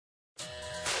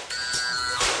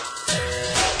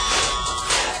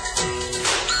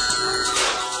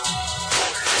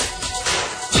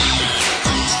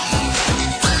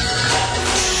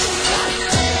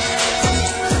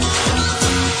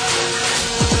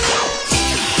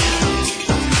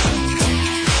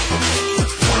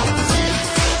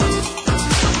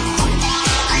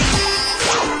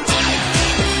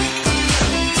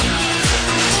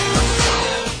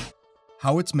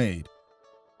How it's made.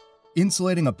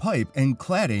 Insulating a pipe and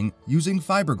cladding using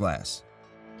fiberglass.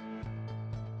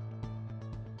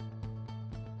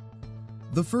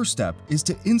 The first step is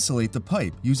to insulate the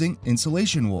pipe using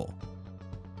insulation wool.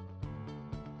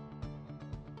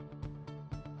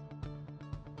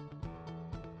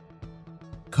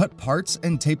 Cut parts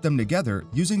and tape them together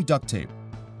using duct tape.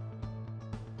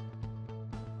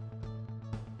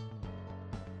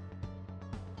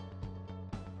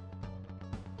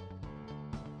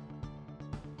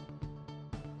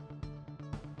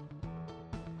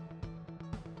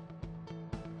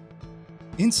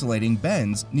 Insulating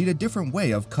bends need a different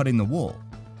way of cutting the wool.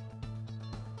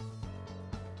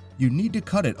 You need to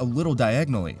cut it a little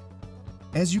diagonally.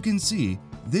 As you can see,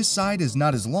 this side is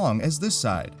not as long as this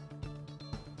side.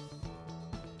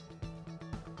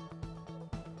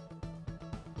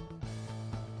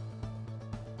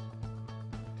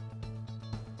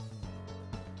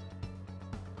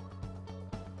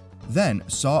 Then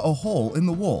saw a hole in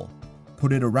the wool,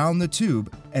 put it around the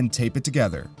tube, and tape it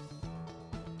together.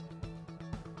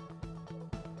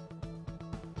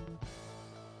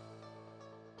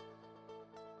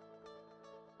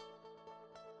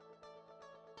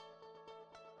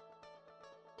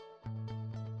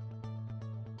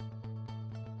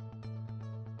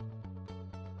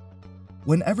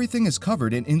 When everything is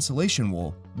covered in insulation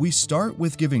wool, we start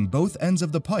with giving both ends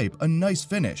of the pipe a nice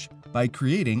finish by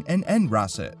creating an end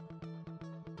rosette.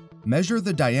 Measure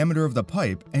the diameter of the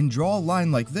pipe and draw a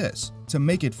line like this to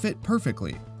make it fit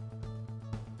perfectly.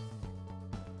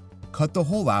 Cut the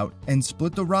hole out and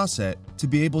split the rosette to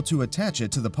be able to attach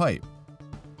it to the pipe.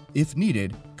 If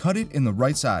needed, cut it in the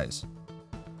right size.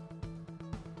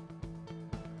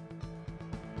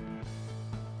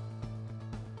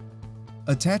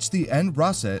 Attach the end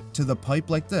rosette to the pipe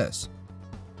like this.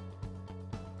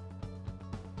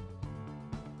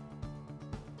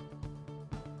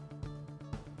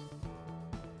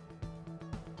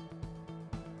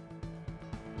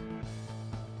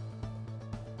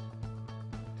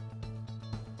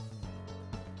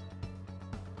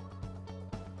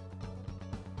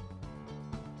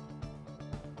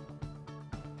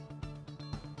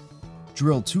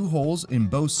 Drill 2 holes in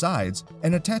both sides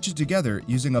and attach it together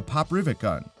using a pop rivet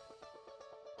gun.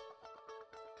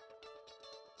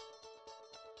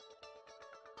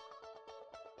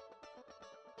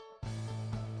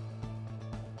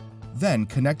 Then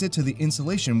connect it to the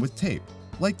insulation with tape,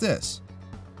 like this.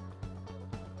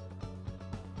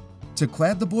 To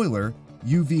clad the boiler,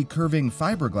 UV curving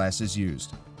fiberglass is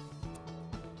used.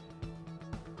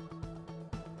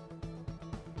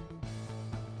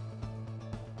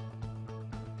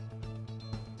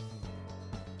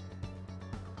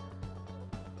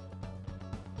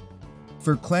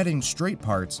 For cladding straight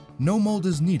parts, no mold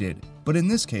is needed, but in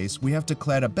this case we have to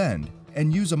clad a bend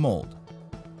and use a mold.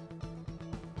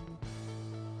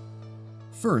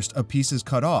 First, a piece is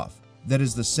cut off that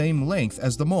is the same length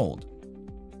as the mold.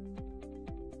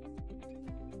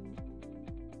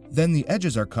 Then the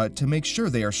edges are cut to make sure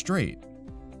they are straight.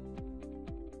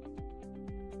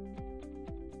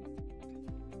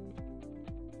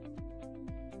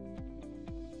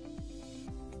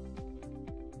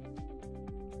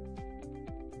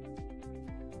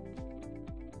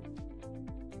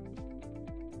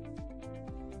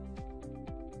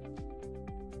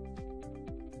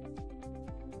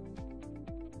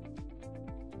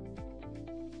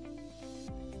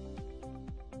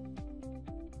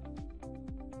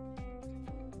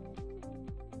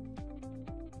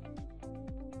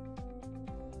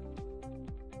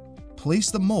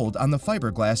 Place the mold on the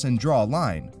fiberglass and draw a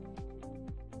line.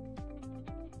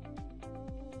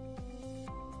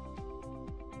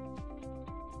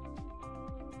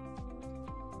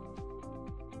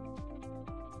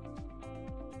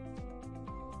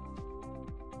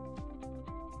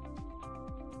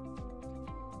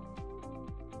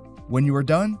 When you are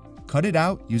done, cut it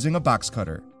out using a box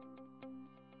cutter.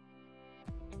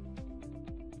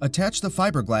 Attach the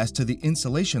fiberglass to the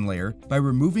insulation layer by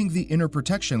removing the inner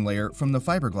protection layer from the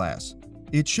fiberglass.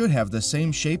 It should have the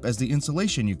same shape as the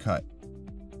insulation you cut.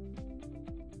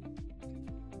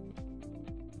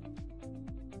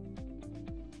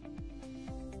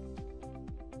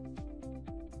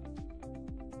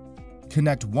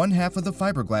 Connect one half of the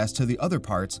fiberglass to the other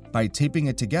parts by taping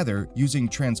it together using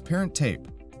transparent tape.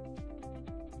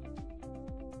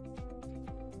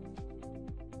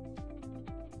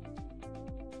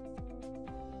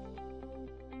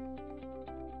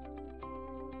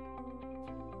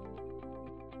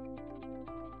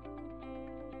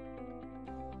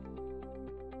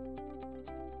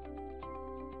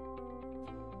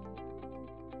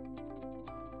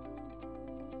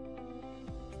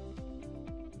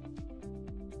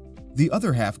 The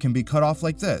other half can be cut off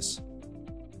like this.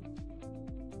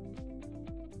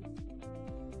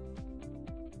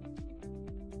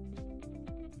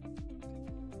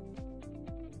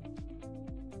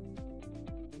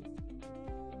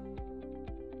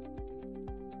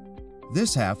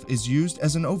 This half is used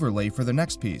as an overlay for the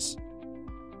next piece.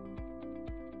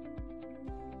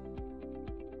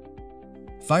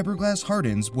 Fiberglass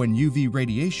hardens when UV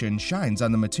radiation shines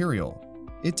on the material.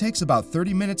 It takes about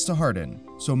 30 minutes to harden,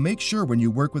 so make sure when you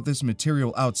work with this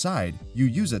material outside, you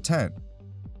use a tent.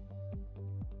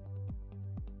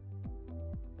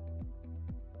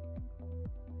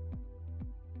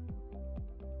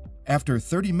 After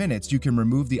 30 minutes, you can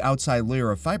remove the outside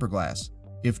layer of fiberglass.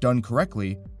 If done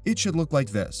correctly, it should look like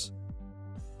this.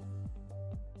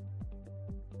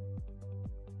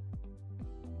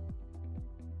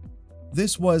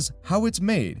 This was How It's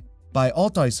Made by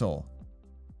Altisol.